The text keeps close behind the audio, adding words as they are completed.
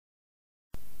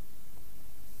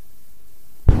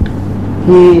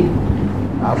He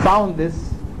found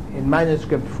this in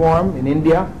manuscript form in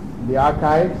India, in the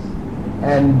archives,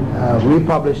 and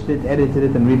republished it, edited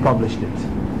it, and republished it.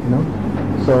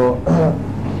 So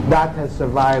that has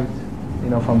survived,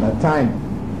 from that time.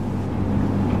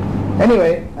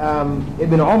 Anyway,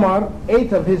 Ibn Umar,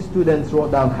 8 of his students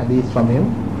wrote down hadith from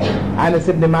him. Anas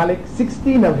ibn Malik,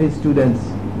 16 of his students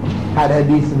had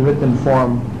hadith in written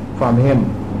form from him.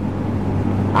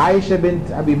 Aisha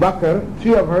bint Abi Bakr,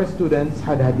 3 of her students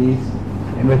had hadith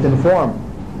in written form.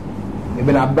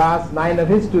 Ibn Abbas, 9 of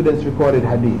his students recorded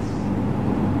hadith.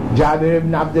 Jabir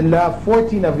ibn Abdullah,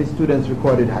 14 of his students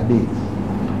recorded hadith.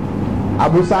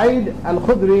 Abu Sa'id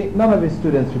al-Khudri, none of his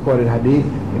students recorded hadith.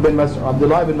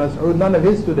 Abdullah ibn Mas'ud, none of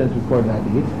his students recorded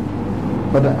hadith.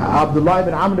 But Abdullah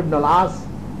ibn Amr ibn al-As,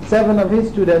 7 of his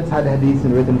students had hadith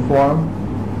in written form.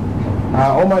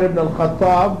 Umar ibn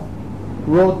al-Khattab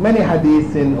wrote many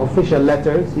hadiths in official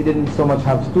letters. He didn't so much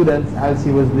have students as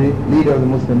he was the leader of the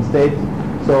Muslim state.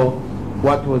 So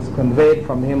what was conveyed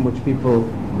from him, which people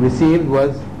received,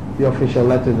 was the official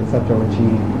letters, etc., which he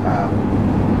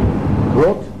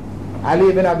wrote. Ali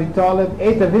ibn Abi Talib,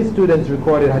 8 of his students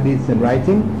recorded hadiths in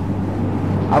writing.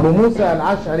 Abu Musa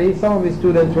al-Ash'ari, some of his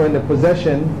students were in the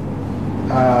possession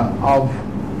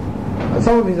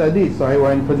some of his hadiths,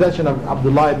 were in possession of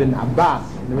Abdullah ibn Abbas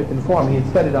in the written form. He had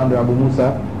studied under Abu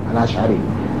Musa al-Ash'ari.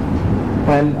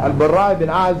 And Al-Barra ibn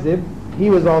Azib, he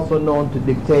was also known to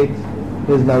dictate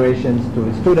his narrations to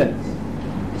his students.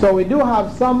 So we do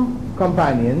have some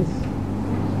companions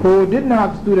who didn't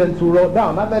have students who wrote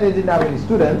down. Not that they didn't have any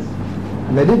students,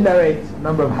 and they did narrate a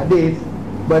number of hadiths,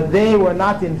 but they were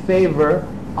not in favor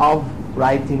of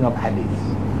writing of hadiths.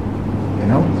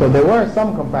 So there were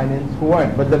some companions who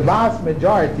weren't, but the vast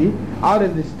majority, out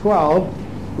of this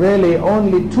 12, really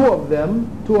only 2 of them,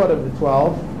 2 out of the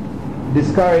 12,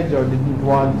 discouraged or didn't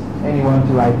want anyone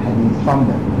to write hadiths from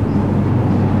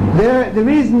them. The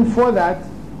reason for that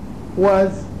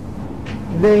was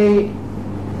they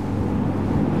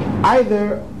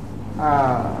either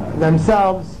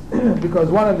themselves, because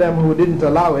one of them who didn't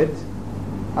allow it,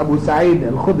 Abu Sa'id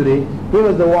al-Khudri, he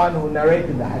was the one who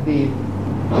narrated the hadith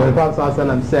where the Prophet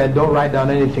ﷺ said, don't write down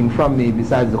anything from me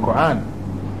besides the Quran.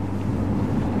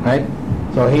 Right?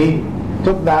 So he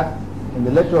took that in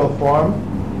the literal form,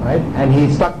 right, and he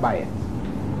stuck by it.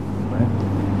 Right?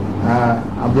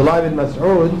 Abdullah ibn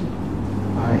Mas'ud,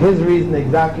 his reason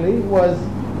exactly was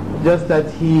just that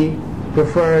he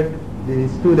preferred the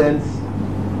students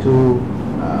to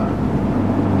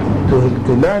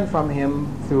learn from him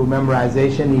through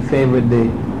memorization. He favored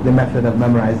the method of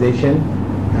memorization,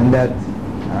 and that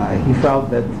he felt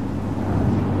that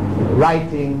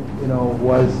writing,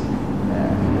 was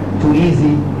too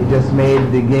easy. It just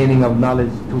made the gaining of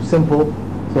knowledge too simple,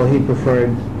 so he preferred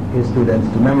his students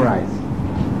to memorize.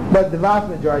 But the vast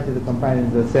majority of the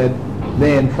companions that said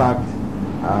they in fact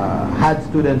had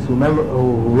students who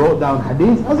wrote down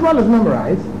hadith as well as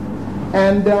memorized,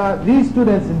 and these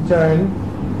students in turn,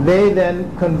 they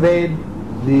then conveyed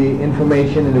the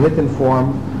information in the written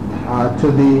form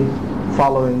to the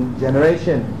following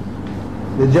generation.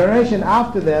 The generation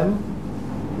after them,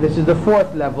 which is the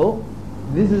 4th level,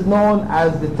 this is known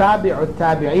as the tabi'ut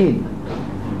tabi'in.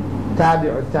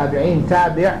 Tabi'ut tabi'in,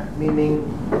 tabi' meaning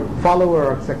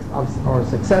follower or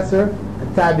successor.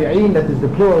 Tabi'in, that is the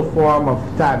plural form of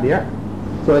tabi'.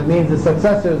 So it means the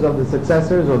successors of the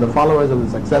successors, or the followers of the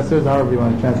successors, however you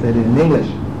want to translate it in English.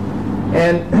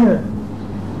 And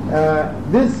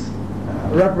this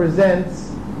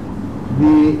represents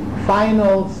the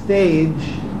final stage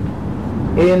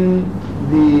in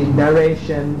the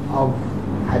narration of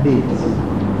hadith,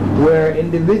 where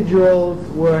individuals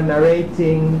were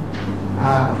narrating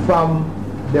from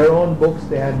their own books.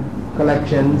 They had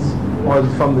collections, or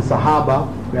from the Sahaba.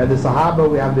 We have the Sahaba,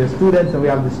 we have their students, and we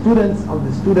have the students of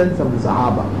the students of the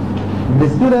Sahaba. The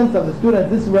students of the students,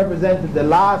 this represented the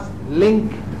last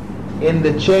link in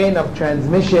the chain of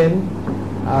transmission.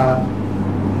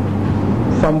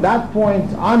 From that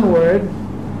point onward,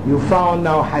 you found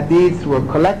now hadiths were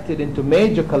collected into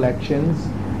major collections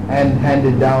and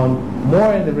handed down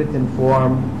more in the written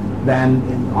form than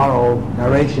in oral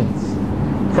narrations.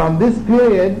 From this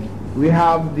period, we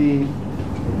have the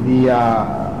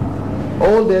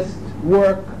oldest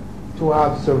work to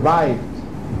have survived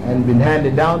and been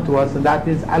handed down to us, and that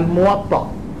is Al-Muwatta.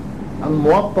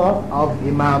 Al-Muwatta of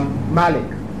Imam Malik,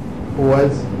 who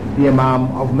was the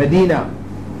Imam of Medina.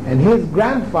 And his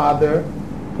grandfather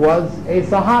was a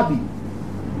Sahabi.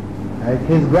 Right?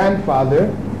 His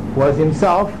grandfather was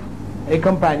himself a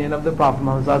companion of the Prophet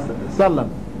Muhammad ﷺ.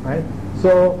 Right?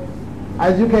 So,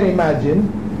 as you can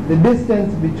imagine, the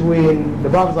distance between the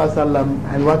Prophet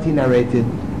ﷺ and what he narrated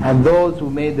and those who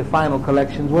made the final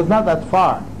collections was not that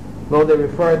far, though they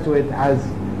refer to it as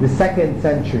the 2nd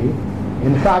century.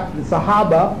 In fact, the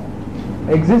Sahaba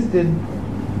existed,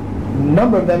 a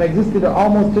number of them existed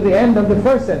almost to the end of the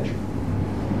 1st century.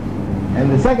 And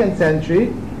the 2nd century,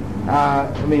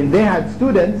 they had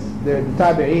students, the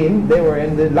Tabi'een, they were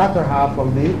in the latter half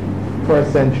of the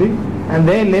 1st century, and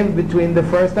they lived between the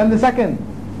 1st and the 2nd.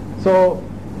 So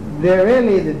they're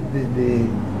really the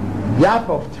gap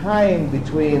of time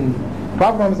between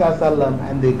Prophet Muhammad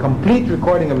and the complete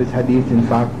recording of his hadith, in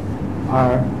fact,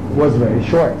 was very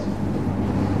short.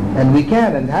 And we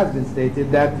can, and has been stated,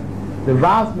 that the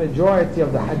vast majority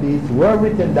of the hadiths were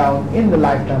written down in the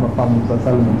lifetime of Prophet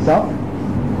Muhammad himself.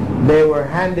 They were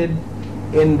handed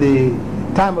in the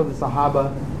time of the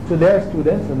Sahaba to their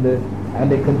students, and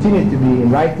they continue to be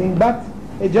in writing, but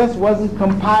it just wasn't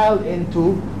compiled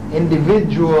into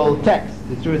individual texts.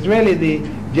 It was really the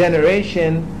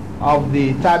generation of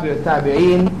the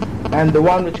Tabi'een and the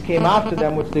one which came after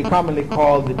them, which they commonly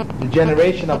call the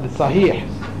generation of the Sahih,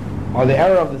 or the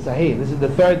era of the Sahih. This is the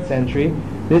 3rd century.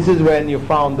 This is when you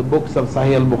found the books of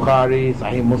Sahih al-Bukhari,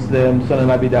 Sahih Muslim,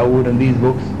 Sunan Abi Dawud, and these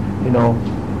books,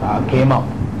 came up.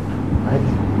 Right?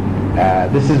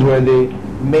 This is where the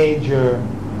major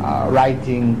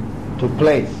writing took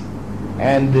place.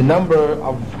 And the number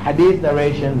of hadith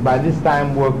narrations by this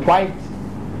time were quite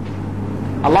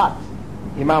a lot.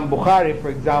 Imam Bukhari, for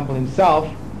example, himself,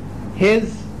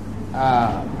 his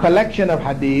collection of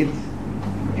hadith,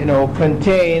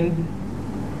 contained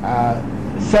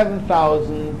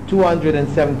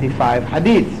 7,275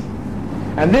 hadiths.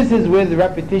 And this is with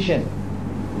repetition.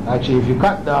 Actually, if you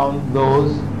cut down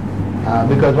those,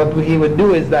 because what he would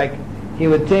do is he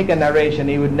would take a narration,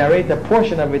 he would narrate a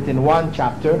portion of it in one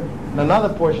chapter, and another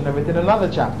portion of it in another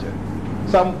chapter,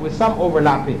 with some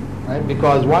overlapping, right?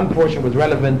 Because one portion was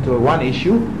relevant to one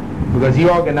issue, because he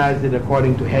organized it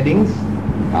according to headings,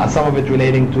 some of it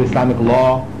relating to Islamic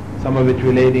law, some of it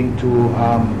relating to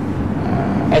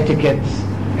etiquettes,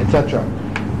 etc.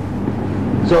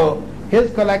 So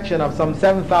his collection of some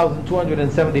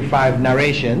 7,275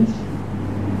 narrations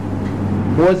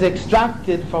was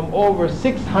extracted from over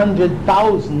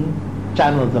 600,000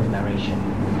 channels of narration.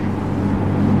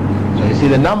 So you see,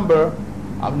 the number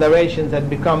of narrations had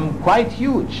become quite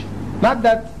huge. Not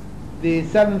that the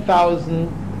 7,000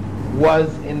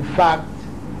 was in fact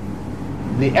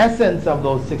the essence of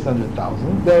those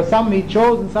 600,000. There were some he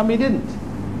chose and some he didn't.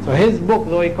 So his book,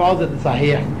 though he calls it the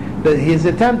Sahih, his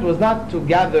attempt was not to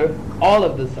gather all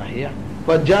of the Sahih,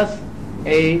 but just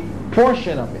a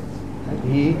portion of it.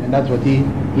 And that's what he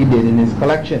did in his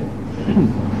collection.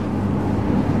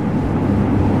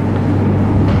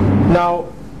 Now,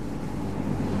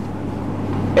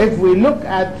 if we look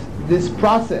at this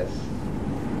process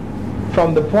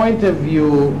from the point of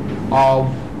view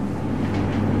of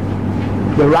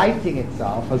the writing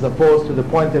itself, as opposed to the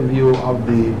point of view of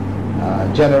the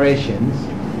generations,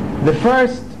 the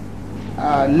first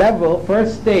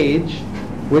first stage,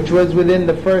 which was within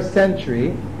the 1st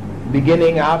century,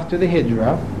 beginning after the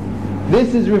Hijrah,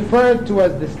 this is referred to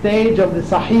as the stage of the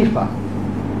Sahifa.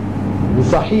 The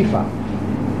Sahifa.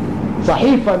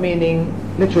 Sahifa meaning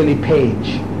literally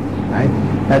page, right?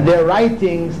 And their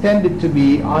writings tended to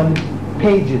be on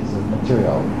pages of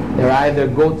material. They were either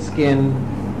goat skin,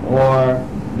 or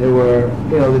they were,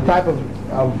 the type of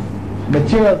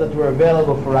material that were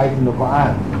available for writing the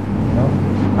Quran.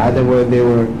 Either they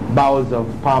were boughs of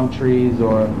palm trees,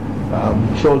 or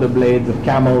shoulder blades of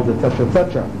camels, etc.,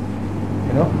 etc.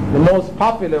 The most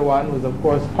popular one was, of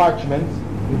course, parchment,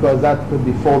 because that could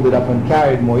be folded up and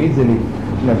carried more easily.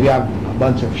 If you have a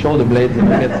bunch of shoulder blades, it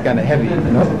gets kind of heavy.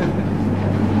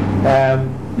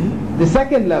 The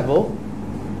second level,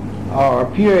 or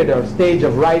period or stage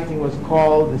of writing, was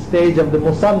called the stage of the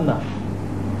Musannaf,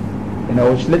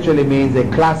 which literally means a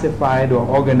classified or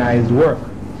organized work.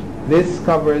 This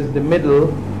covers the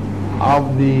middle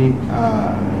of the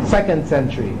 2nd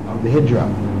century of the Hijrah,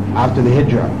 after the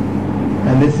Hijrah,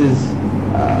 and this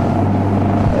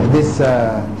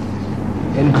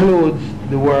includes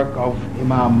the work of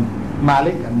Imam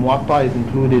Malik, and Muwatta is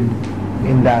included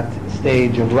in that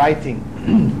stage of writing,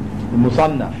 the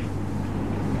Musannaf.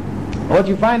 What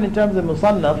you find in terms of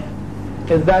Musannaf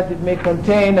is that it may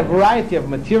contain a variety of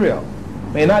material.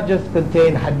 It may not just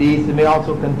contain hadith, it may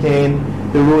also contain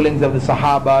the rulings of the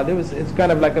Sahaba. It's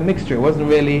kind of like a mixture. It wasn't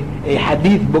really a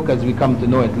hadith book as we come to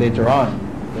know it later on.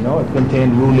 It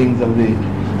contained rulings of the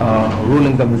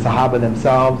Sahaba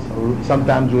themselves, or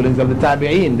sometimes rulings of the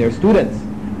Tabi'een, their students,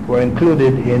 were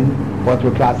included in what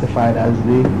were classified as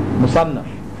the Musannaf.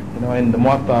 The in the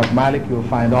Muwatta of Malik you will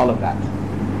find all of that.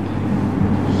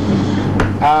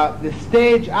 The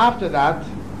stage after that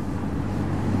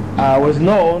was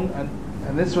known,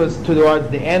 and this was towards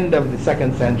the end of the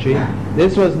 2nd century,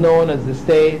 this was known as the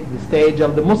stage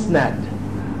of the Musnad,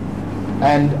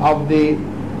 and of the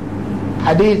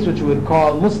hadith which we would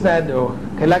call Musnad or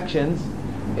collections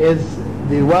is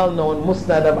the well-known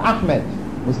Musnad of Ahmed.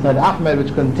 Musnad Ahmed,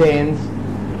 which contains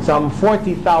some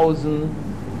 40,000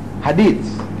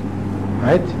 hadiths,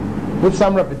 right? With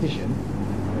some repetition.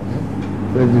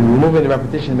 Removing the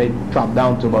repetition may drop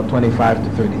down to about 25 to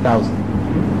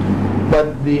 30,000.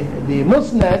 But the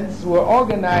Musnads were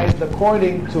organized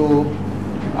according to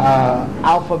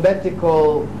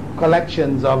alphabetical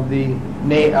collections of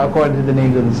according to the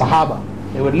names of the Sahaba.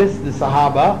 They would list the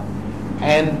Sahaba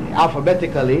and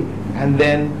alphabetically, and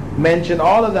then mention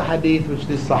all of the hadith which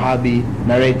this Sahabi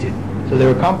narrated. So there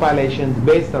were compilations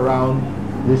based around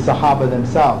the Sahaba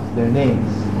themselves, their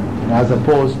names, as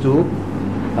opposed to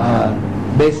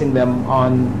basing them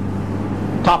on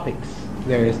topics,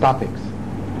 various topics.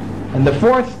 And the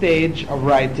 4th stage of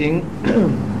writing,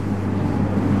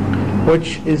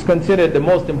 which is considered the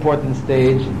most important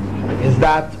stage, is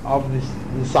that of the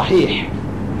Sahih,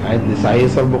 right? The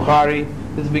Sciences of Bukhari.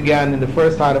 This began in the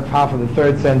first half of the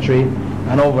 3rd century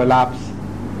and overlaps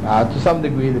to some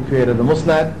degree the period of the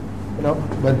Musnad,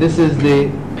 but this is the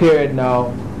period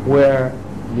now where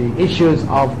the issues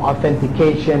of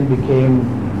authentication became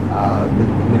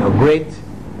great.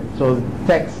 So the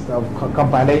text of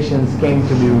compilations came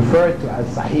to be referred to as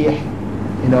Sahih,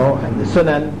 and the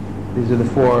Sunan. These are the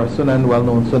 4 Sunan,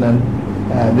 well-known Sunan.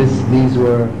 These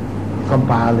were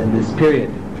compiled in this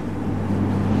period.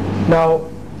 Now,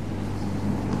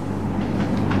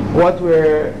 what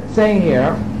we're saying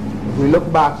here, if we look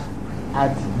back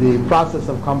at the process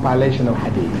of compilation of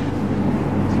hadith,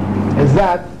 is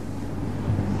that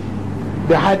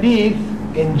the hadith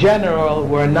in general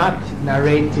were not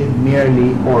narrated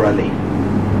merely orally.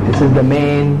 This is the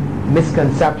main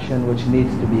misconception which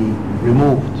needs to be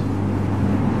removed.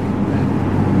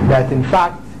 That in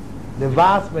fact, the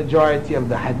vast majority of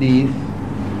the hadith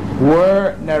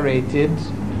were narrated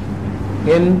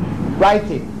in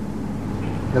writing.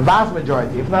 The vast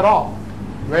majority, if not all.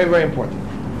 Very, very important.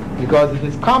 Because it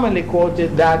is commonly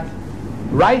quoted that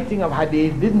writing of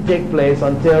hadith didn't take place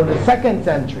until the 2nd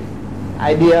century.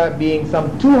 Idea being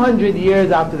some 200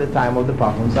 years after the time of the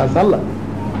Prophet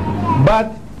ﷺ.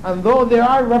 But, and though there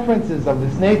are references of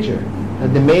this nature,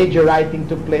 that the major writing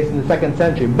took place in the 2nd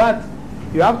century, but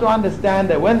you have to understand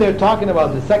that when they're talking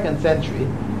about the 2nd century,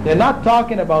 they're not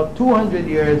talking about 200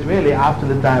 years really after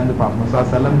the time the Prophet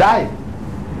ﷺ died.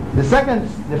 The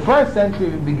 1st century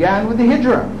began with the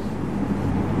Hijrah.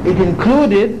 It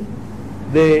included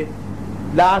the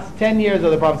last 10 years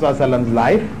of the Prophet ﷺ's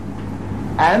life,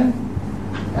 and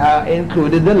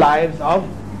included the lives of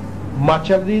much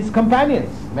of these companions.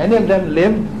 Many of them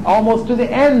lived almost to the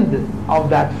end of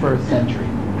that 1st century.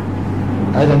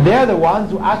 And they're the ones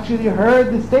who actually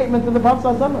heard the statement of the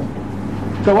Prophet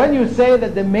ﷺ. So when you say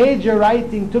that the major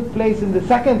writing took place in the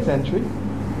 2nd century,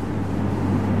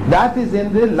 that is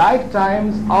in the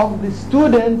lifetimes of the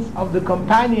students of the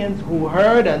companions who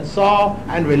heard and saw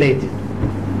and related.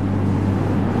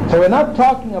 So we're not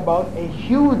talking about a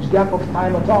huge gap of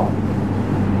time at all.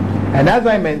 And as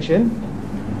I mentioned,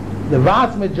 the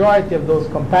vast majority of those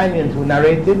companions who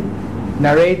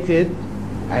narrated,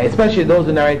 especially those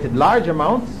who narrated large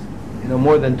amounts,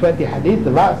 more than 20 hadith,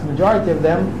 the vast majority of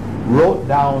them wrote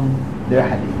down their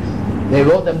hadiths. They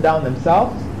wrote them down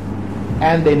themselves,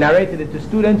 and they narrated it to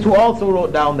students who also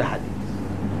wrote down the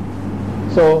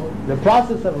hadiths. So the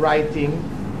process of writing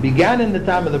began in the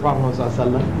time of the Prophet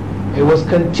ﷺ. It was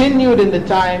continued in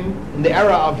the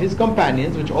era of his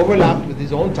companions, which overlapped with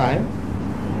his own time,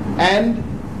 and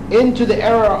into the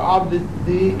era of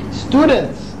the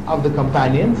students of the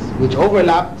companions, which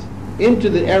overlapped into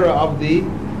the era of the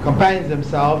companions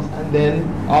themselves, and then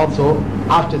also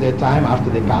after their time, after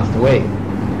they passed away.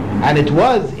 And it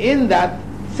was in that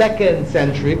 2nd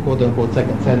century, quote unquote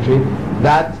 2nd century,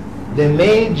 that the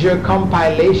major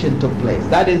compilation took place.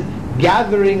 That is,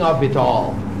 gathering of it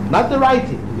all. Not the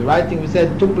writing. The writing, we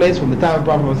said, took place from the time of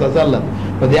Prophet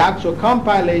ﷺ. But the actual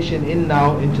compilation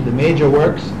into the major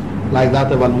works, like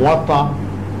that of Al-Muwatta,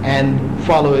 and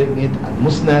following it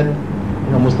Al-Musnad,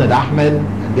 Musnad Ahmed,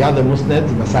 and the other Musnads,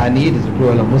 Masanid is the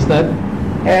plural of Musnad.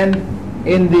 And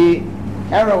in the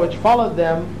era which followed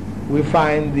them, we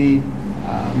find the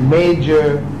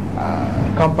major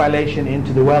compilation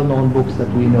into the well-known books that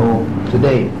we know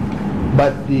today.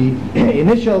 But the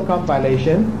initial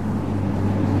compilation,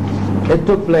 it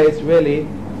took place really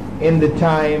in the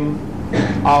time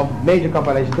of major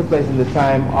compilation took place in the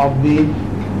time of the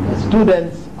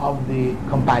students of the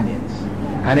companions.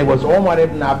 And it was Umar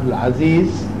ibn Abdul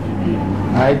Aziz,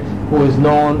 right, who is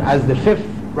known as the fifth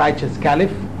righteous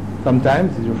caliph.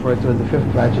 Sometimes he's referred to as the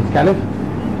fifth righteous caliph.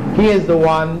 He is the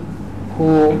one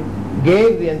who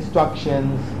gave the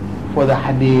instructions for the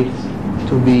hadiths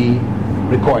to be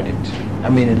recorded,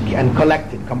 and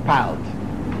collected, compiled,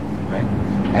 right?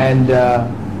 And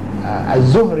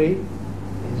Az-Zuhri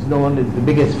is known as the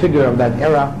biggest figure of that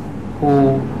era,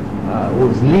 who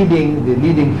was the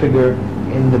leading figure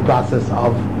in the process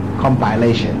of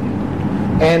compilation.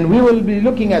 And we will be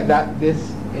looking at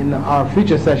this in our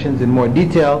future sessions in more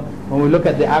detail when we look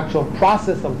at the actual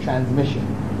process of transmission.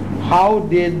 How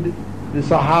did the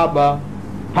Sahaba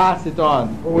pass it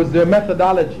on? What was their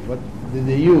methodology? What did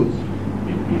they use?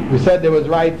 We said there was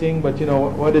writing, but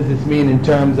what does this mean in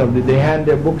terms of, did they hand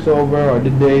their books over, or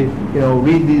did they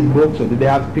read these books, or did they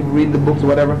have people read the books or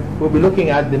whatever? We'll be looking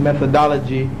at the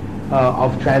methodology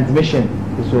of transmission.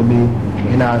 This will be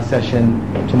in our session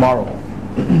tomorrow.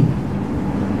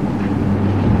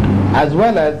 As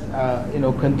well as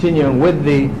continuing with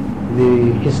the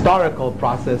historical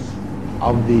process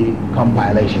of the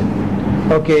compilation.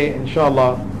 Okay,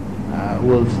 inshallah,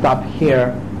 we'll stop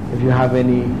here. If you have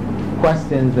any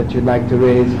questions that you'd like to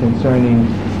raise concerning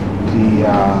the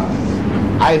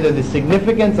either the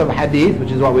significance of hadith,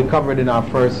 which is what we covered in our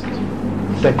first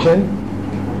section,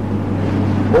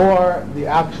 or the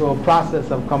actual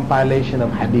process of compilation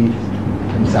of hadith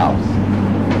themselves.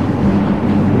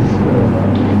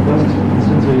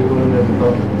 Instance where you go in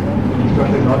about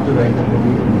instructed not to write the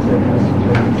hadith, and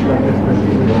instructed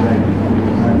specifically to write.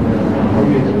 And how do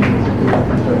you explain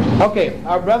this? Okay,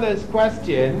 our brother's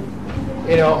question,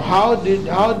 how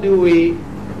do we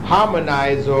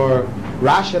harmonize or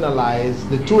rationalize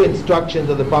the two instructions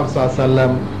of the Prophet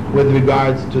ﷺ with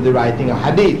regards to the writing of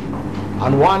hadith?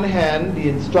 On one hand, he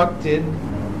instructed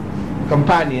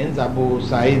companions, Abu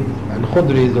Sa'id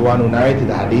al-Khudri is the one who narrated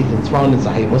the hadith, it's found in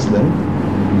Sahih Muslim.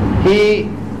 He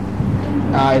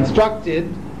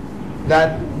instructed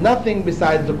that nothing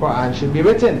besides the Quran should be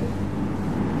written.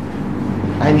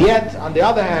 And yet, on the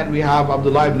other hand, we have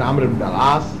Abdullah ibn Amr ibn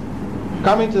al-As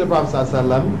coming to the Prophet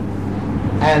ﷺ,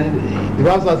 and the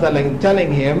Prophet ﷺ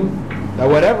telling him that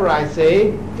whatever I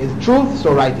say is truth,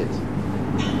 so write it.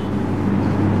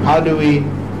 How do we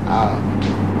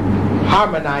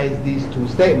harmonize these two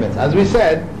statements? As we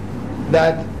said,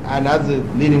 that, and as the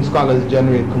leading scholars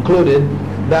generally concluded,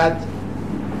 that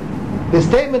the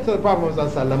statements of the Prophet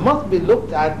ﷺ must be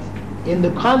looked at in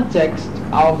the context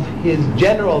of his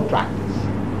general practice.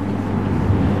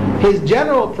 His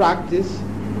general practice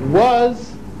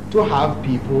was to have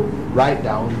people write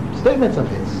down statements of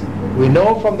his. We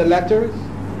know from the letters,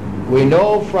 we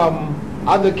know from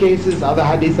other cases, other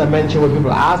hadiths I mentioned, where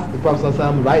people asked the Prophet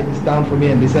ﷺ, write this down for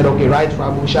me, and they said, okay, write for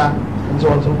Abu Shah, and so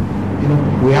on. So,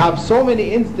 we have so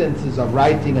many instances of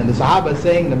writing, and the Sahaba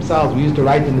saying themselves, we used to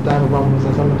write in the time of Prophet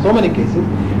ﷺ, so many cases,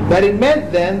 that it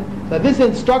meant then that this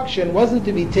instruction wasn't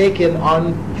to be taken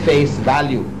on face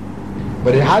value,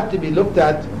 but it had to be looked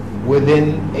at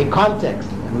within a context,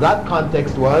 and that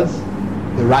context was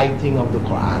the writing of the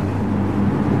Quran.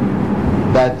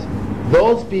 That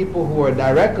those people who were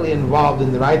directly involved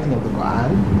in the writing of the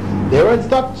Quran, they were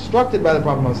instructed by the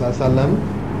Prophet ﷺ,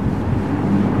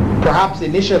 perhaps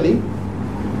initially,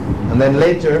 and then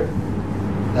later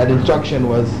that instruction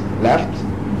was left,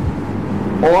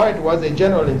 or it was a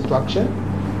general instruction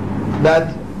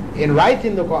that in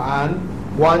writing the Quran,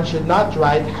 one should not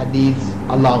write hadiths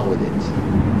along with it.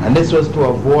 And this was to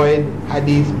avoid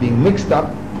hadiths being mixed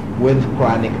up with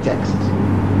Quranic text.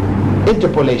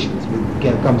 Interpolations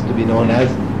comes to be known as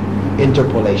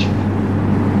interpolation.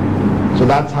 So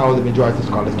that's how the majority of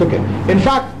scholars took it. In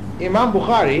fact, Imam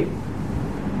Bukhari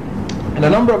and a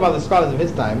number of other scholars of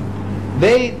his time,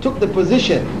 they took the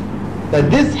position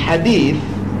that this hadith,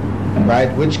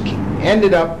 right, which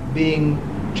ended up being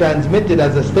transmitted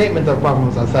as a statement of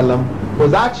Prophet ﷺ,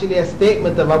 was actually a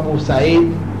statement of Abu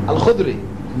Sa'id al-Khudri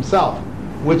himself,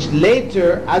 which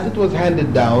later, as it was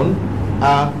handed down,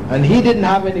 and he didn't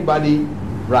have anybody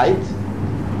write,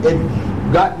 it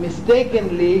got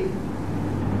mistakenly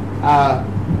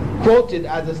quoted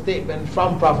as a statement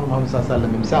from Prophet Muhammad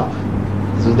ﷺ himself.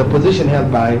 This is the position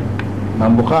held by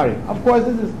Imam Bukhari. Of course,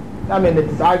 this is, it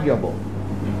is arguable.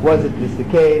 Was it this the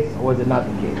case, or was it not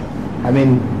the case?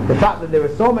 The fact that there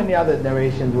were so many other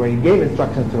narrations where he gave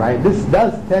instructions to write, this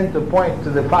does tend to point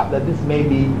to the fact that this may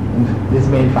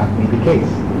in fact be the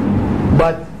case.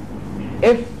 But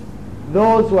if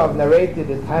those who have narrated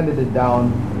it, handed it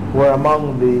down, were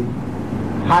among the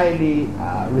highly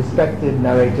respected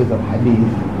narrators of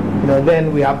hadith,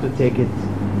 then we have to take it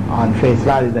on face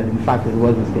value that in fact it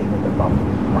was a statement of Prophet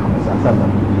Muhammad sallallahu alaihi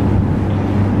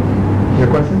wasallam. Your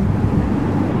question?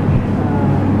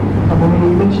 When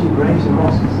you mentioned graves and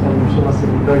mosques, and Rasulullah said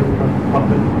we go to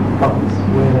prophets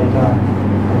where they die,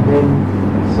 and then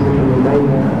some of the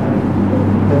later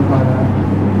empire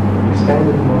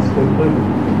expanded the mosque to include it.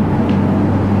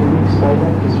 Can you explain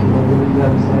that? Because we don't really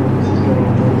understand this is going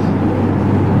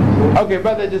on. Okay,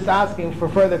 brother, just asking for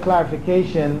further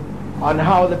clarification on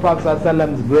how the Prophet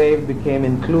ﷺ's grave became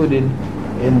included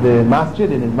in the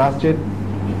masjid, in his masjid.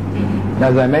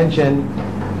 As I mentioned,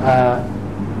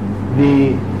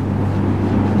 the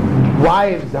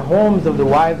wives, the homes of the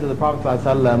wives of the Prophet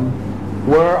ﷺ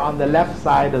were on the left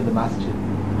side of the masjid.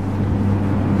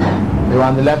 They were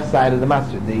on the left side of the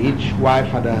masjid. Each wife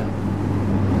had a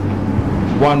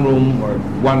one room or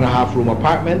 1.5 room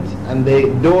apartment, and the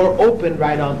door opened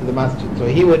right onto the masjid. So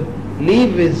he would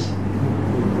leave the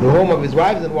home of his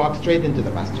wives and walk straight into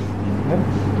the masjid.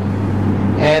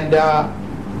 And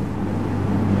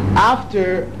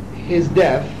after his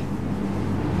death,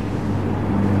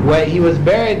 when he was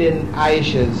buried in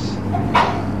Aisha's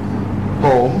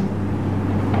home,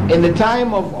 in the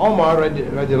time of Omar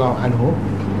radiallahu anhu,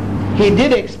 he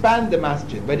did expand the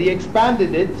masjid, but he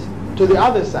expanded it to the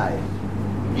other side,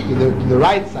 to the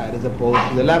right side as opposed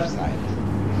to the left side.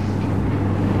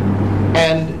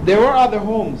 And there were other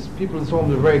homes, people's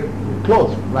homes were very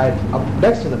close, right up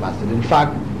next to the masjid. In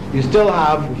fact, you still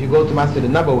have, if you go to Masjid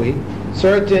al-Nabawi,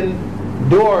 certain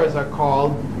doors are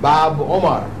called Bab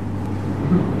Omar.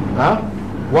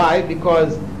 Why?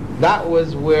 Because that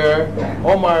was where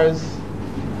Omar's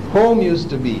home used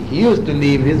to be. He used to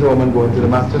leave his home and go into the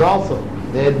masjid also.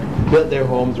 They had built their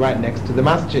homes right next to the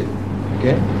masjid.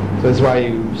 Okay? So that's why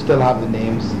you still have the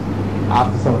names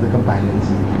after some of the companions.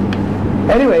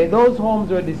 Anyway, those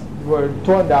homes were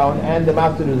torn down, and the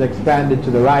masjid was expanded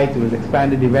to the right. It was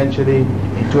expanded eventually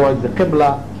towards the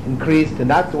Qibla, increased, and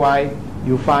that's why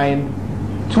you find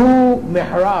 2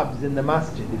 mihrabs in the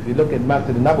masjid. If you look at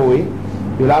Masjid al-Nabawi,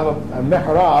 you'll have a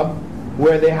mihrab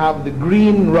where they have the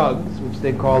green rugs, which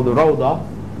they call the Rawda.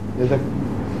 There's a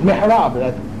mihrab,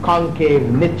 that concave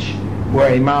niche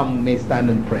where Imam may stand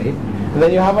and pray. And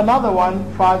then you have another one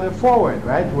farther forward,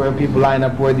 right, where people line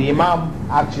up where the Imam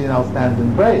actually now stands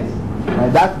and prays.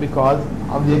 Right? That's because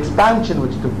of the expansion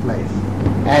which took place.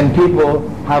 And people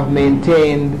have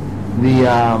maintained the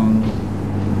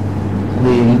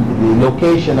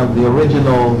location of the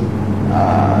original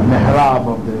mihrab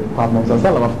of the Prophet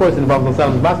ﷺ. Of course, in the Prophet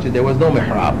ﷺ's masjid there was no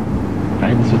mihrab.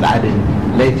 Right? This was added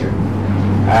later.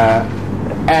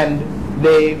 And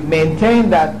they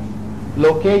maintained that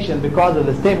location because of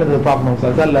the statement of the Prophet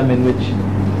ﷺ in which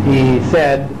he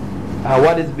said,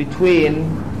 what is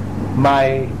between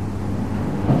my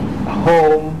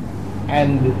home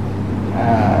and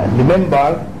the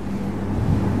minbar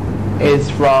is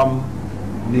from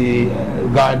the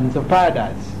gardens of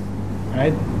paradise,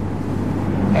 right?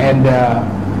 And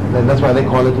that's why they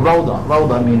call it Rawda.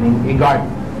 Rawda meaning a garden.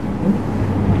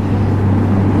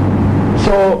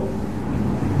 So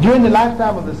during the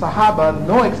lifetime of the Sahaba,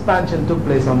 no expansion took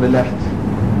place on the left.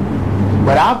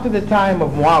 But after the time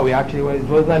of Muawiyah, actually it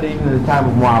was not even the time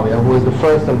of Muawiyah, who was the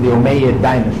first of the Umayyad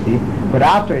dynasty, but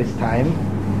after his time,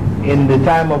 in the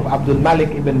time of Abdul Malik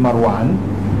ibn Marwan,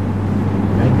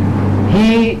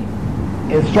 he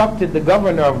instructed the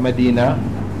governor of Medina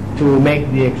to make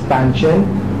the expansion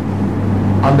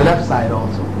on the left side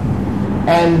also.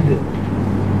 And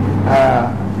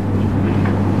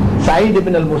Sa'id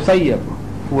ibn al-Musayyab,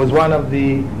 who was one of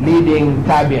the leading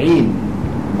tabi'een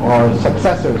or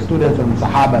successors, students of the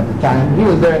Sahaba at the time, he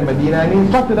was there in Medina and he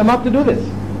instructed them not to do this,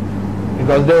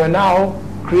 because they were now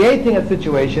creating a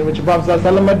situation which the Prophet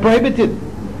ﷺ had prohibited.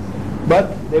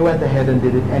 But they went ahead and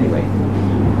did it anyway.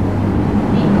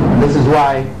 And this is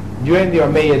why during the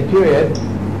Umayyad period,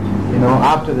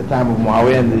 after the time of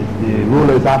Muawiyah and the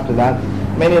rulers after that,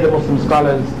 many of the Muslim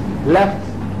scholars left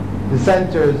the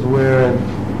centers where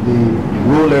the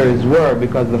rulers were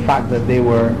because of the fact that they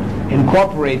were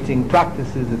incorporating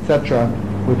practices, etc.,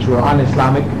 which were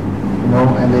un-Islamic,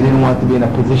 and they didn't want to be in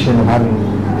a position of having,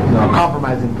 a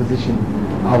compromising position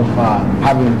of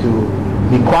having to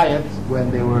be quiet when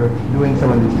they were doing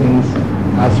some of these things,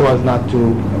 so as not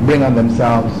to bring on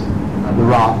themselves the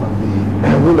wrath of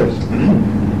the rulers.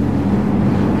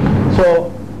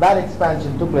 So that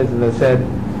expansion took place, as I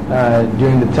said,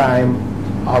 during the time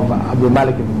of Abdul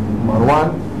Malik ibn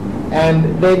Marwan.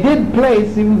 And they did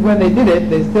place, even when they did it,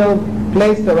 they still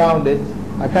placed around it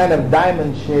a kind of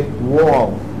diamond-shaped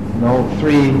wall,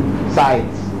 3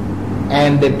 sides.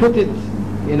 And they put it,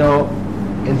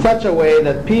 in such a way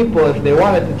that people, if they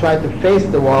wanted to try to face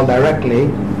the wall directly,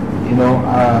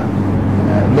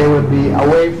 they would be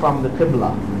away from the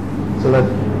Qibla, so that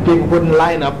people wouldn't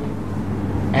line up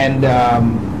and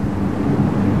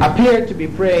appear to be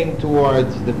praying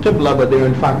towards the Qibla, but they were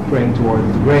in fact praying towards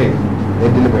the grave. They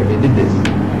deliberately did this.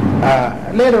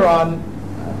 Later on,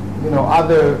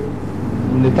 other,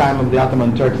 in the time of the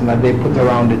Ottoman Turks, and that they put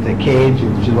around it a cage,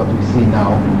 which is what we see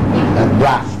now, that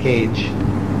brass cage,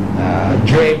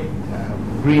 draped,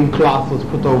 green cloth was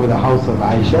put over the house of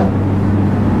Aisha,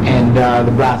 and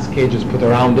the brass cage was put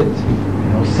around it,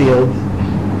 sealed,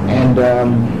 and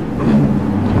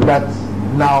that's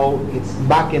now it's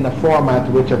back in a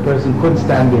format which a person could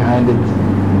stand behind it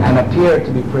and appear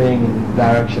to be praying in the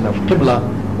direction of Qibla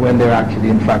when they're actually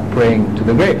in fact praying to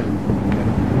the grave.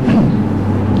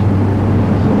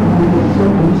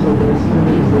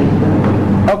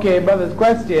 Okay, brother's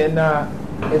question,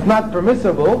 it's not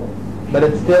permissible, but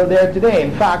it's still there today.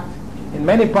 In fact, in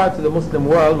many parts of the Muslim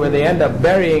world where they end up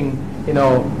burying,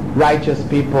 righteous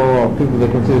people or people they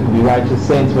consider to be righteous,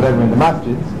 saints, whatever, in the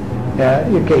masjids,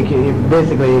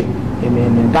 basically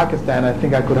in Pakistan, I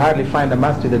think I could hardly find a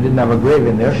masjid that didn't have a grave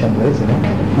in there someplace.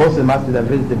 Most of the masjids I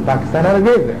visited in Pakistan had a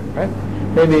grave there, right?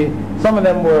 Maybe some of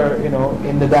them were, in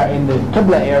the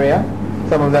Qibla area.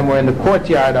 Some of them were in the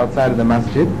courtyard outside of the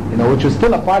masjid, which was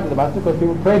still a part of the masjid because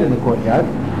people prayed in the courtyard.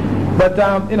 But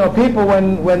people,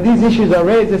 when these issues are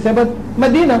raised, they say, "But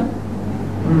Medina,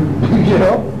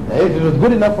 if it was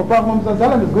good enough for Prophet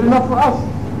Muhammad, it's good enough for us,"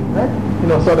 right?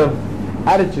 Sort of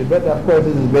attitude. But of course,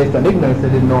 this is based on ignorance. They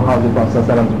didn't know how the Prophet's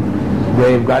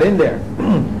grave got in there.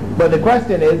 But the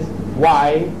question is,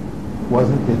 why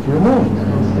wasn't it removed?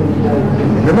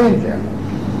 It remains there.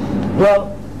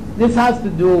 Well, this has to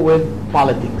do with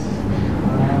politics.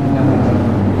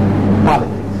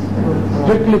 Politics.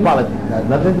 Strictly politics. It has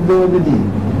nothing to do with the deen.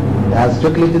 It has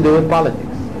strictly to do with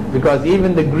politics. Because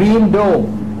even the green dome,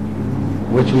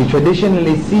 which we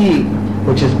traditionally see,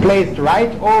 which is placed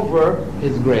right over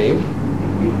his grave,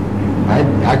 right?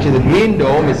 Actually the green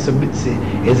dome is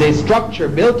a structure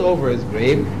built over his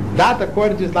grave, that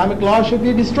according to Islamic law should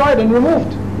be destroyed and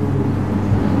removed.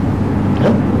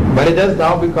 But it has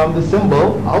now become the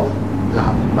symbol of the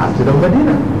Masjid of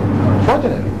Medina,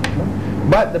 unfortunately.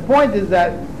 But the point is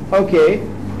that,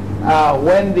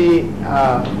 when the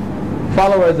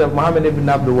followers of Muhammad ibn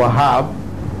Abdul Wahhab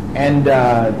and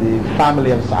the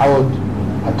family of Saud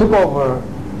took over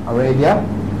Arabia,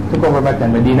 took over Mecca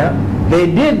and Medina, they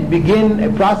did begin a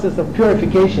process of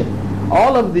purification.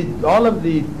 All of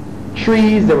the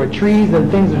trees, there were trees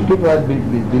and things which people had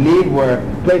believed were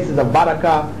places of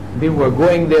barakah. People were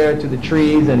going there to the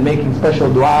trees and making special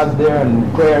du'as there and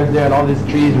prayers there, and all these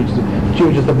trees which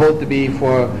are supposed to be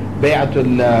for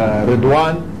Bay'atul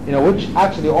Ridwan, which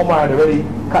actually Omar had already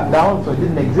cut down, so it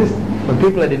didn't exist. But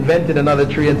people had invented another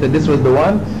tree and said this was the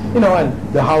one, and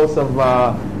the house of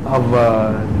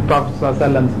Prophet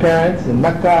ﷺ's parents in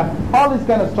Mecca. All these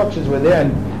kind of structures were there,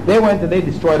 and they went and they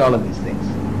destroyed all of these things.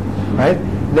 Right?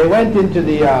 They went into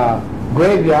the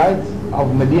graveyards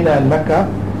of Medina and Mecca,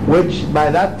 which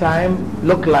by that time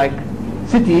looked like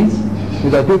cities,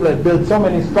 because people had built so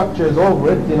many structures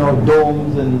over it,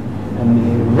 domes and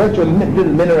virtual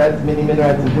little minarets, mini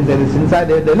minarets and things like this inside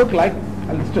there. They look like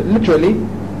literally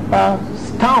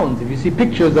towns. If you see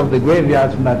pictures of the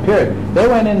graveyards from that period, they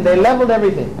went in, they leveled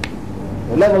everything.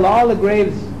 They leveled all the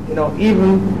graves,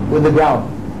 even with the ground.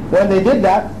 When they did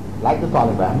that, like the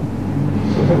Taliban,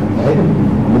 right?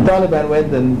 The Taliban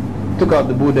went and took out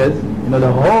the Buddhas,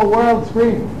 the whole world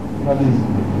screamed. These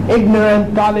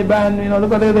ignorant Taliban, look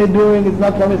what they're doing, it's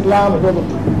not from Islam.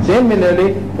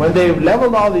 Similarly, when they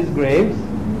leveled all these graves,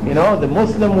 the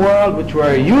Muslim world, which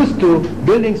were used to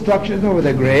building structures over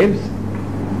their graves,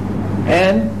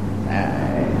 and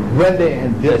when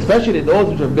especially those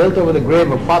which were built over the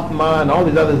grave of Fatima and all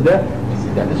these others there,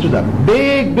 this was a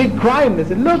big, big crime. They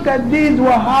said, look at these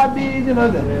Wahhabis,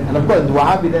 and of course,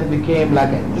 Wahhabi then became like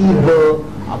an evil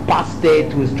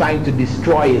apostate who is trying to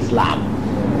destroy Islam.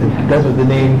 That's what the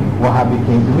name Wahhabi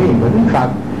came to mean. But in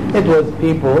fact, it was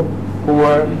people who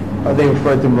were, they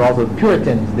referred to them also as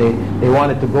Puritans. They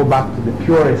wanted to go back to the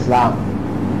pure Islam.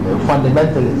 They were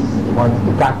fundamentalists. They wanted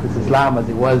to practice Islam as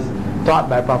it was taught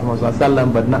by Prophet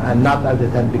Muhammad, but not as it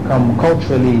had become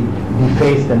culturally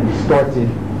defaced and distorted,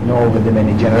 over the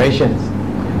many generations.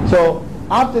 So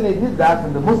after they did that,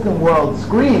 and the Muslim world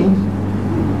screamed,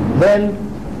 then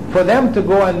for them to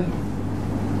go and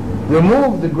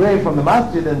remove the grave from the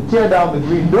masjid and tear down the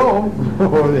green dome,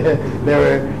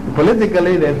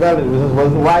 politically they felt it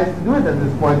wasn't wise to do it at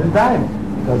this point in time,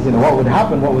 because what would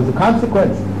happen? What was the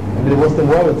consequence? Maybe the Muslim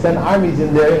world would send armies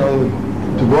in there,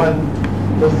 to go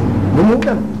and just remove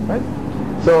them, right?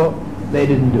 So they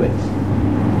didn't do it.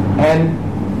 And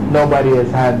nobody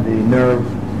has had the nerve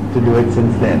to do it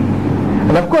since then.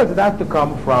 And of course it has to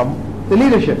come from the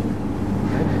leadership. It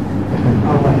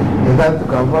has to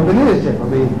come from the leadership. I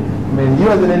mean, you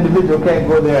as an individual can't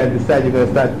go there and decide you're going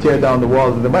to start tear down the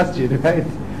walls of the masjid, right?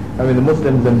 I mean, the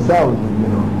Muslims themselves, you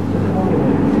know.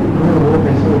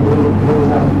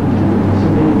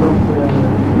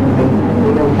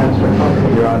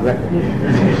 You're on record.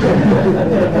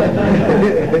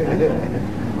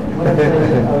 I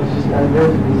was just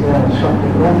relatively shocked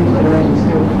that all these generations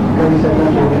still go to South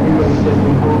Africa and everybody's just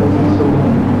been called as so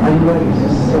I know it's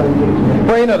just so good.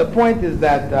 Well, you know, the point is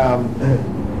that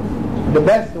the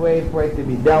best way for it to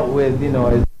be dealt with, you know,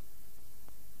 is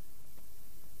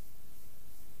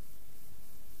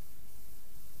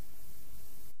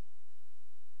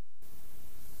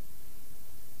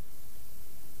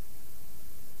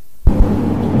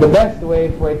the best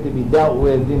way for it to be dealt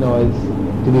with, you know, is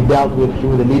to be dealt with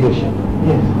through the leadership.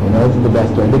 Yes. You know, this is the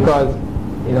best way. Because,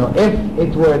 you know, if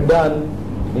it were done,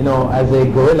 you know, as a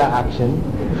guerrilla action,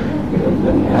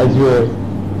 as you're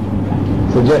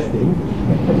suggesting,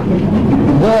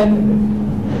 then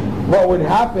what would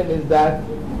happen is that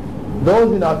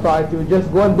those in authority would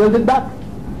just go and build it back.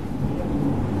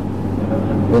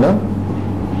 You know?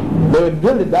 They would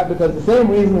build it back because the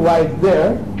same reason why it's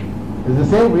there is the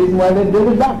same reason why they build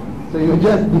it back. So you would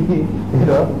just be, you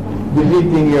know,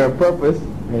 defeating your purpose,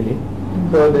 really.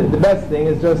 So the best thing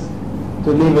is just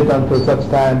to leave it until such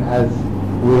time as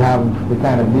we have the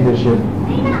kind of leadership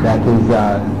that is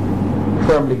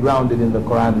firmly grounded in the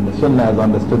Quran and the Sunnah as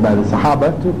understood by the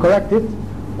Sahaba to correct it,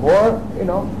 or, you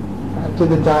know, to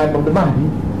the time of the Mahdi.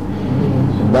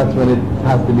 If that's when it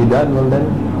has to be done, well then,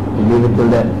 you leave it till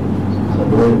then. So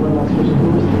one last question, who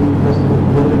was the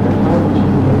president of the time?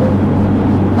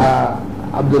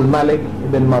 Abdul Malik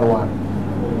ibn Marwan.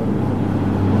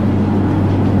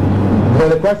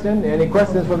 Further question? Any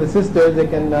questions from the sisters? They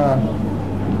can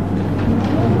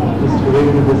just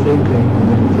related to the same thing.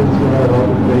 Since we are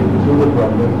all through the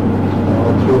problem,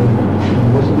 through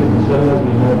mostly the Salah,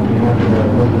 we have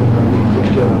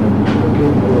picture on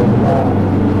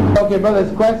it. Okay,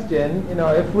 brother's question, you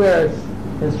know, if we're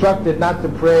instructed not to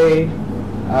pray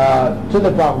to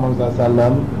the Prophet Muhammad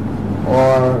ﷺ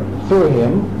or through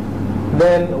him,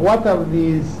 then what of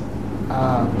these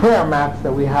prayer mats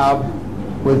that we have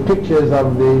with pictures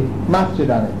of the masjid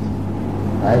on it?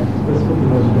 Right?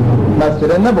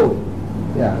 Masjid al-Nabawi.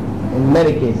 Yeah, in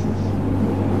many cases.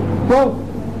 Well,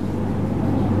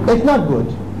 it's not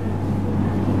good.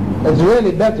 It's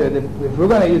really better that if we're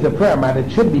going to use a prayer mat,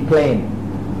 it should be plain,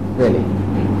 really.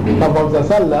 Prophet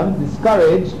ﷺ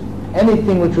discouraged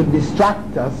anything which would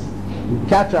distract us,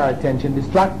 catch our attention,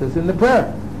 distract us in the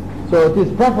prayer. So it is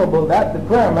preferable that the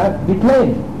prayer mat be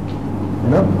plain, you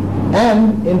know.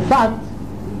 And in fact,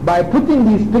 by putting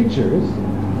these pictures,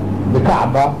 the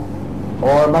Kaaba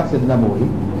or Masjid Nabawi,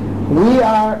 we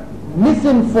are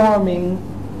misinforming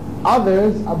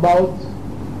others about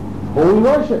who we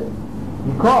worship,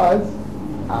 because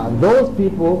those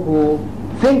people who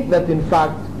think that in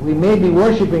fact we may be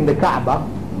worshipping the Kaaba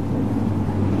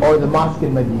or the mosque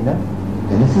in Medina,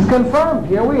 and this is confirmed.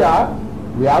 Here we are.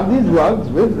 We have these rugs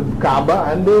with the Kaaba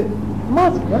and the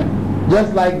mosque, right?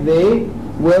 Just like they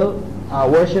will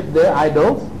worship their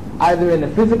idols, either in a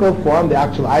physical form, the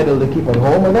actual idol they keep at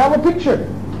home, or they have a picture.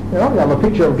 You know, they have a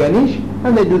picture of Ganesh,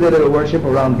 and they do their little worship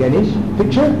around Ganesh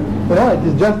picture. You know, it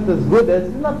is just as good as,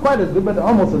 not quite as good, but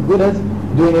almost as good as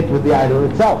doing it with the idol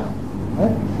itself.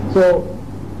 Right? So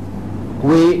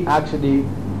we actually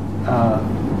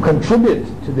contribute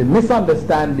to the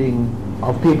misunderstanding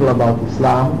of people about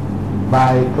Islam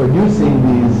by producing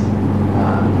these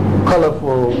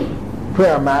colorful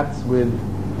prayer mats with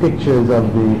pictures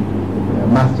of the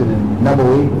Masjid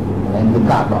al-Nabawi and the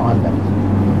Kaaba on them.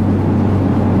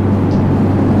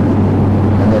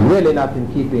 And they're really not in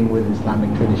keeping with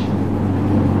Islamic tradition.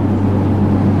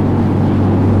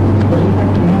 But in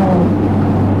fact, we know,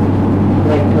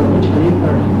 like, which hadith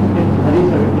are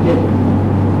repeated.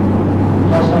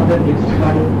 First of them is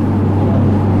Bukhari.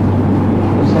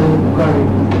 Bukhari.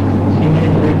 He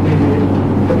made repetitive.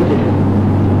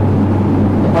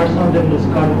 The first of them is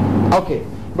Bukhari. Okay.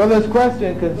 Brother's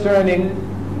question concerning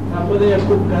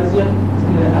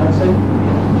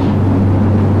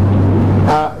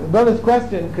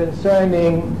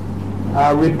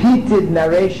repeated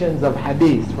narrations of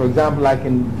hadith, for example, like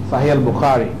in Sahih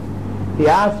al-Bukhari. He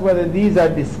asked whether these are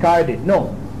discarded.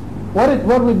 No.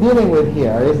 What we're dealing with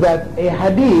here is that a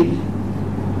hadith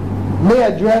may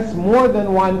address more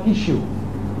than one issue.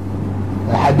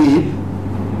 A hadith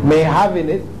may have in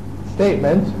it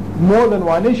statements more than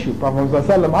one issue. Prophet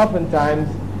ﷺ oftentimes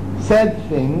said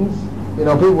things,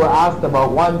 people were asked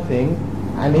about one thing,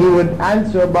 and he would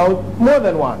answer about more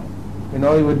than one. He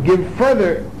would give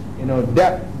further,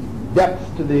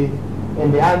 depth to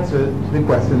in the answer to the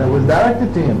question that was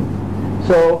directed to him.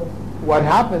 So what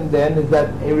happened then is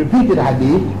that a repeated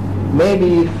hadith may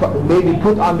be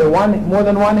put under more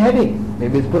than one heading.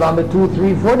 Maybe it's put under 2,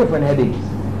 3, 4 different headings,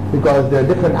 because there are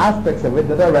different aspects of it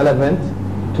that are relevant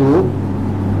to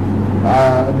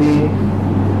the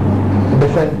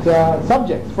different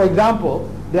subjects. For example,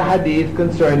 the hadith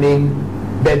concerning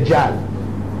Dajjal.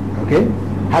 Okay?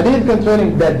 Hadith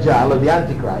concerning Dajjal, or the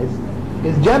Antichrist,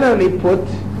 is generally put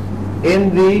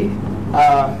in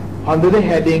under the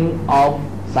heading of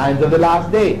signs of the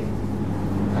last day.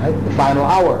 Right? The final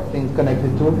hour, things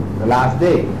connected to the last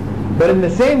day. But in the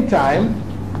same time,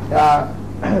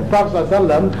 Prophet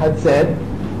ﷺ had said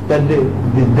that the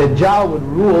Dajjal would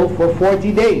rule for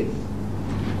 40 days.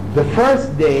 The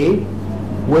first day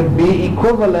would be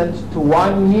equivalent to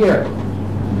 1 year.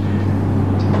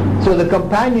 So the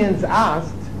companions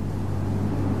asked,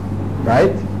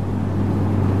 right,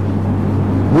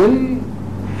 will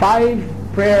 5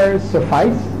 prayers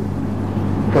suffice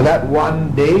for that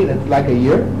 1 day that's like a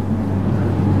year?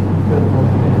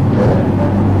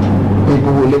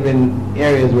 People who live in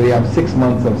areas where you have 6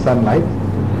 months of sunlight,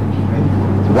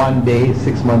 right? 1 day,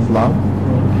 6 months long.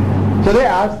 So they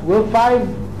asked, will 5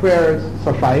 prayers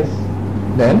suffice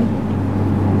then?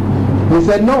 We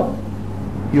said no.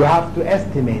 You have to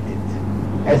estimate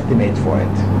for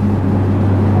it.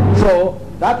 So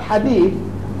that hadith,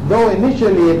 though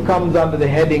initially it comes under the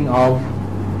heading of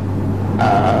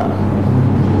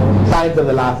signs of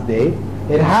the last day,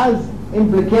 it has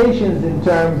implications in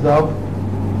terms of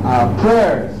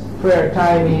prayer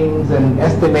timings and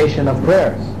estimation of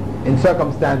prayers in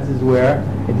circumstances where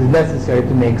it is necessary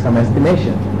to make some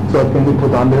estimation. So it can be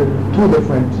put under 2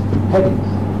 different headings.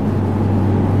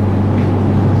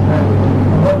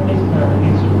 What is the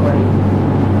hadith recording?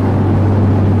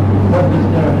 What is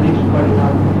the hadith recording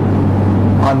on?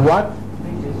 On what?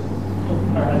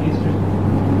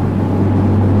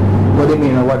 What do you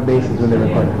mean, on what basis will they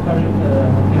record it?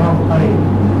 Imam Bukhari,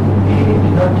 he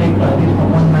did not take the hadith from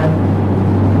one man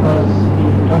because he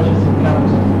touches the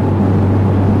camels.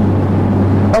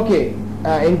 Okay,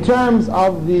 in terms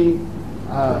of the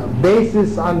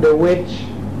basis under which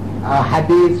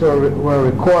hadiths were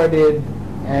recorded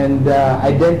and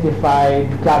identified,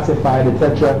 classified,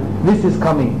 etc., this is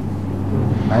coming.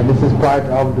 This is part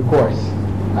of the course.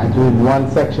 One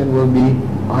section will be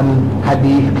on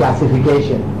hadith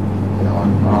classification.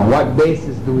 On what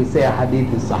basis do we say a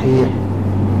hadith is sahih?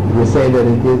 Do we say that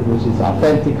it is, which is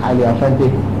authentic, highly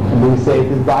authentic, and do we say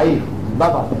it is da'if,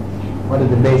 not authentic? What is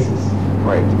the basis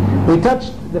for it? We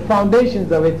touched the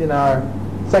foundations of it in our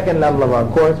second level of our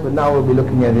course, but now we'll be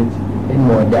looking at it in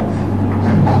more depth.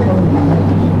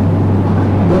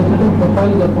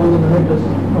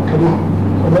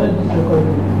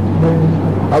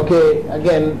 Okay,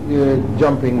 again, you're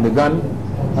jumping the gun.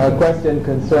 A question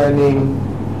concerning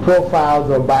profiles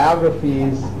or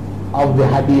biographies of the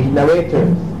hadith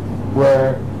narrators.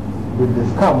 Where did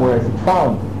this come? Where is it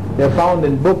found? They're found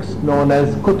in books known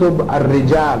as Kutub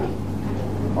al-Rijal,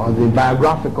 or the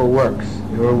biographical works,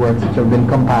 or works which have been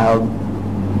compiled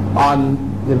on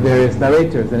the various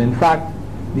narrators. And in fact,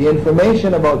 the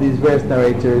information about these various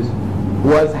narrators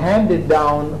was handed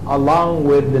down along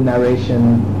with the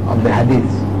narration of the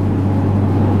hadiths.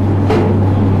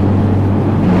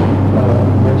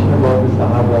 Mention about the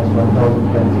Sahabas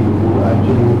 1020 who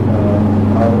actually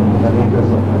are narrators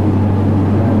of hadith.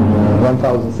 And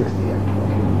 1060, yeah.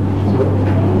 So, the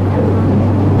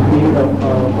period of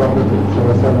Prophet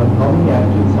ﷺ, how many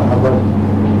actual Sahabas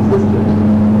existed?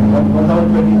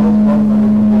 1020 was one.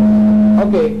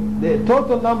 Okay, the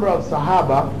total number of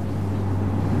Sahaba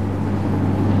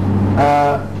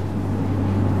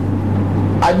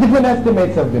different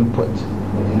estimates have been put.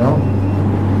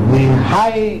 The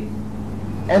high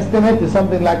estimate is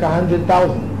something like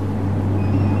 100,000.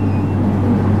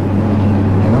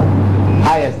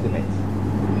 High estimates.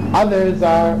 Others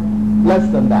are less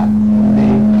than that.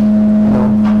 The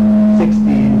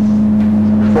 60s,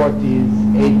 40s,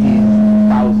 80s,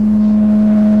 thousands.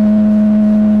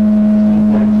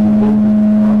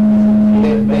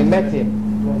 They met him.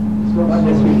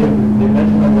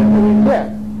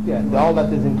 Yeah, all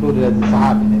that is included as a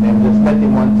Sahabi. They may have just met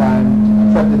him one time,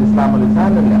 accepted Islam on his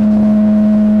hand and left.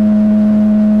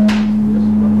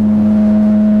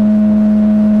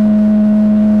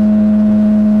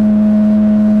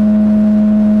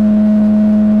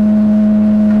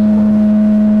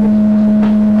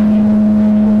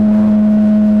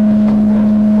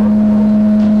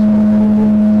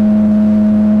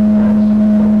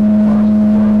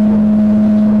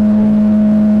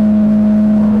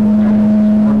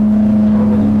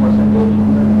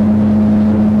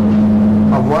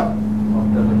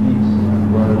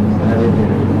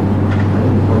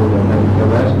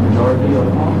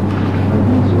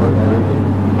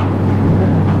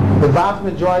 vast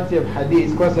majority of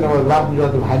hadiths, question about the vast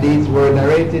majority of hadiths were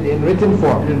narrated in written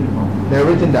form. They're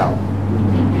written down.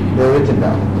 They're written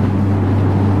down.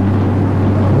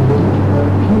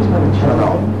 Can you explain the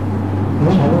channel?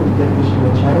 Channel, the definition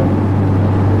of a channel?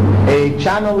 A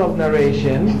channel of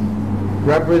narration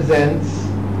represents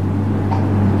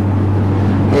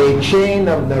a chain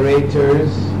of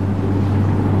narrators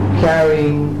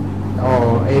carrying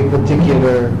a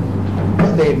particular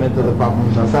statement of the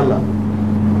Prophet ﷺ.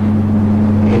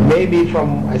 It may be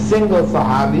from a single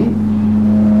Sahabi,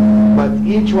 but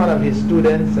each one of his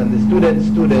students and the students'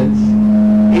 students,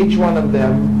 each one of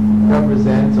them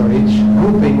represents, or each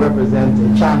grouping represents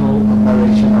a channel of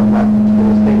narration of that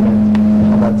particular statement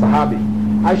of that Sahabi.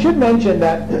 I should mention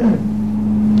that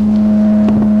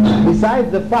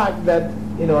besides the fact that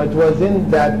it was in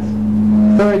that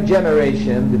third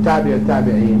generation, the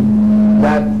Tabi'in,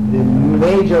 that the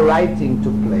major writing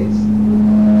took place,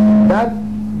 that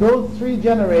those three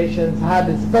generations had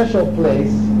a special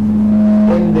place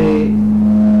in the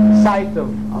sight of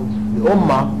the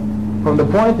Ummah, from the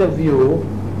point of view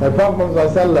that Prophet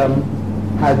ﷺ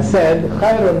had said,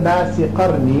 خَيْرُ النَّاسِ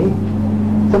قَرْنِي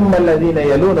ثُمَّ الَّذِينَ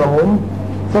يَلُونَهُمْ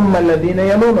ثُمَّ الَّذِينَ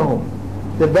يَلُونَهُم.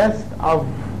 The best of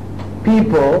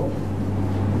people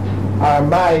are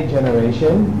my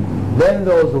generation, then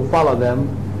those who follow them,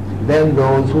 then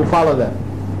those who follow them.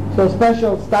 So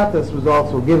special status was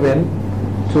also given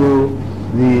to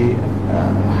the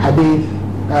hadith,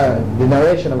 the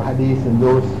narration of hadith in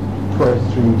those first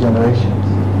three generations.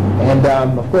 And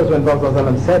of course when Prophet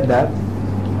ﷺ said that,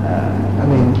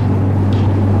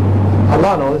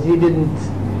 Allah knows he didn't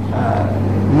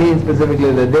mean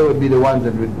specifically that they would be the ones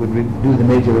that would do the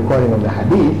major recording of the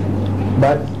hadith,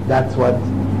 but that's what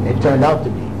it turned out to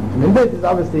be. This is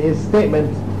obviously his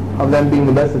statement of them being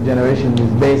the best of generations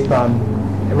is based on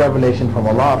a revelation from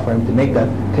Allah. For him to make that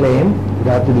claim, it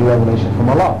had to be revelation from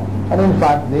Allah. And in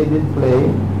fact, they did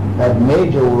play that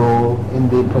major role in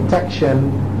the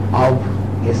protection of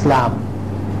Islam.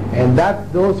 And that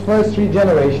those first three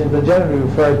generations are generally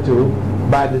referred to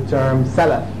by the term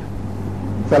Salaf.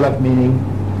 Salaf meaning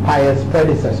pious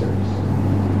predecessors.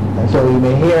 And so you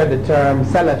may hear the term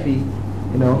Salafi,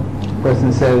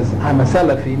 person says, I'm a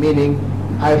Salafi, meaning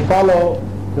I follow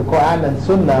the Quran and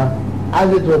Sunnah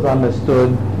as it was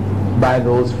understood by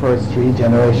those first three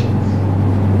generations,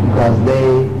 because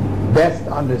they best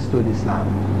understood Islam.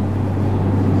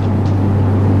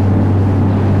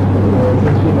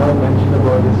 Since we now mentioned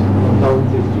about this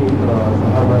 1016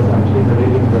 Sahabas actually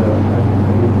narrating the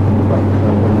hadith,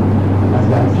 as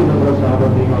the actual number of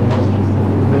Sahaba being almost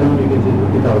minimum you can say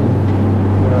 50,000.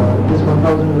 This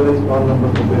 1,000 is a very small number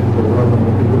compared to the overall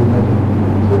number of people who mentioned.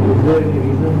 So is there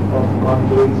any reason of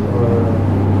conflicts or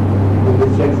with the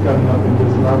sects coming up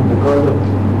into Islam because of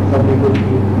some people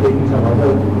taking some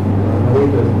other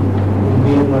narrators whom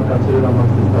we have not considered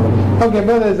amongst this knowledge? Okay,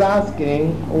 brother is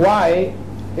asking why,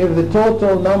 if the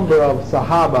total number of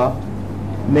Sahaba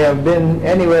may have been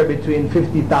anywhere between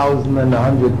 50,000 and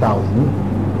 100,000,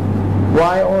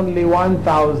 why only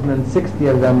 1,060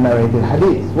 of them narrated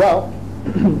hadith? Well,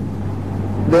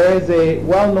 there is a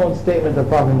well-known statement of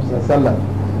Prophet ﷺ,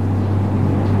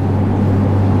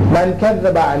 مَنْ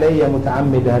كَذَّبَ عَلَيَّ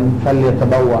مُتَعَمِّدًا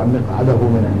فَلْيَتَبَوَّأْ مِقْعَدَهُ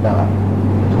مِنَ النَّارِ.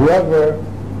 Whoever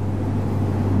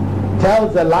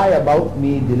tells a lie about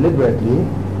me deliberately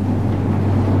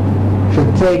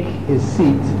should take his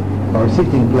seat or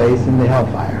sitting place in the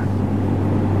hellfire.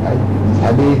 Right? This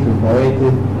hadith was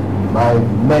narrated by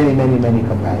many, many, many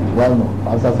companions, well known.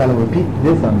 Prophet ﷺ repeated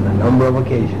this on a number of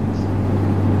occasions.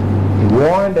 He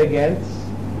warned against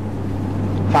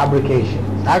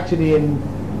fabrications. Actually, in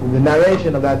the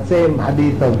narration of that same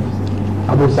hadith of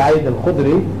Abu Sa'id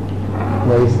al-Khudri,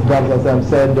 where the Prophet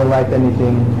said, don't write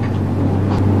anything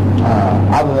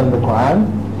other than the Quran,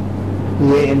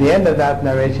 in the end of that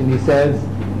narration he says,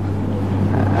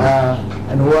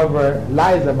 and whoever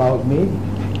lies about me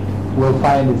will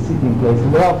find his sitting place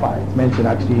in the hellfire. It's mentioned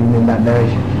actually even in that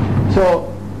narration.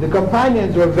 So the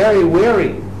companions were very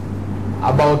wary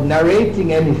about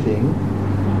narrating anything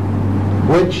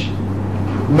which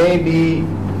may be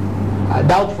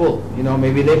doubtful,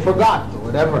 maybe they forgot or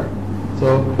whatever.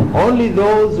 So only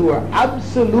those who are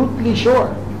absolutely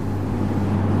sure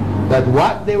that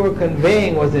what they were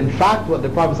conveying was in fact what the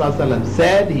Prophet ﷺ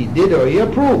said, he did, or he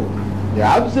approved. They're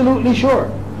absolutely sure.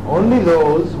 Only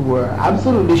those who were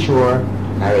absolutely sure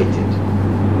narrated.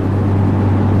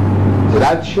 So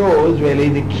that shows really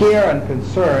the care and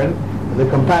concern the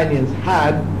companions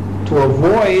had to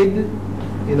avoid,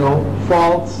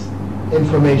 false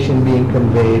information being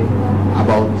conveyed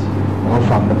about or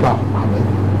from the Prophet Muhammad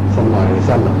sallallahu alaihi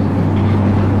wasallam.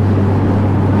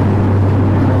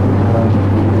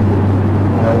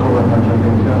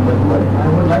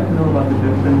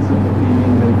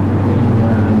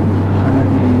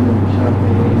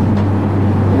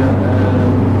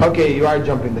 you are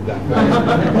jumping the gun.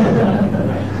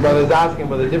 Brothers asking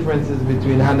about the differences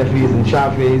between Hanafis and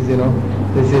Shafis,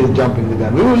 this is jumping the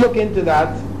gun. We will look into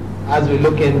that as we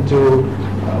look into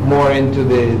more into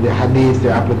the hadith,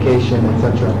 their application,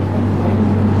 etc.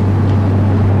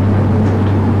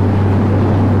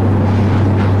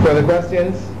 Further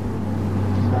questions?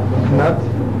 Not?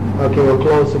 Okay, we'll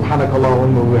close. سبحانك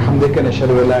اللهم وبحمدك نشهد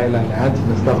أن لا إله إلا أنت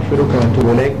نستغفرك ونتوب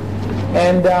إليك.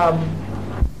 And